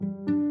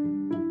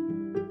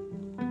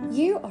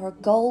You are a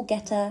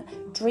goal-getter,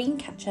 dream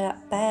catcher,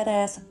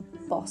 badass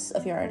boss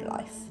of your own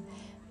life.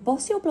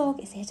 Boss Your Blog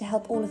is here to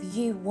help all of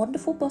you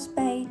wonderful boss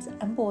babes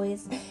and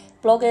boys,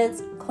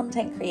 bloggers,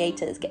 content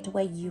creators get to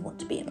where you want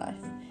to be in life.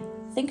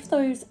 Think of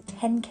those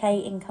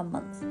 10k income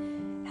months,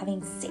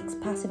 having 6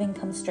 passive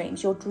income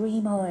streams, your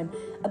dream home,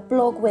 a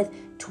blog with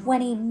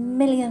 20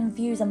 million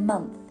views a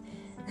month.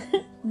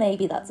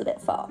 Maybe that's a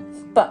bit far,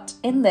 but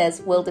in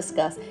this we'll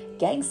discuss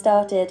getting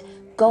started,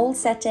 goal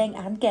setting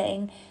and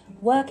getting,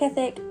 work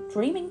ethic,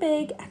 dreaming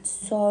big, and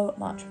so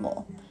much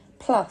more.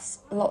 Plus,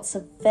 lots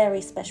of very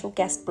special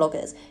guest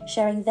bloggers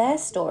sharing their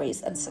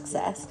stories and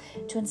success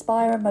to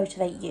inspire and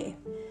motivate you.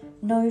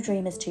 No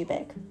dream is too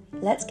big.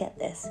 Let's get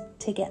this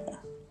together.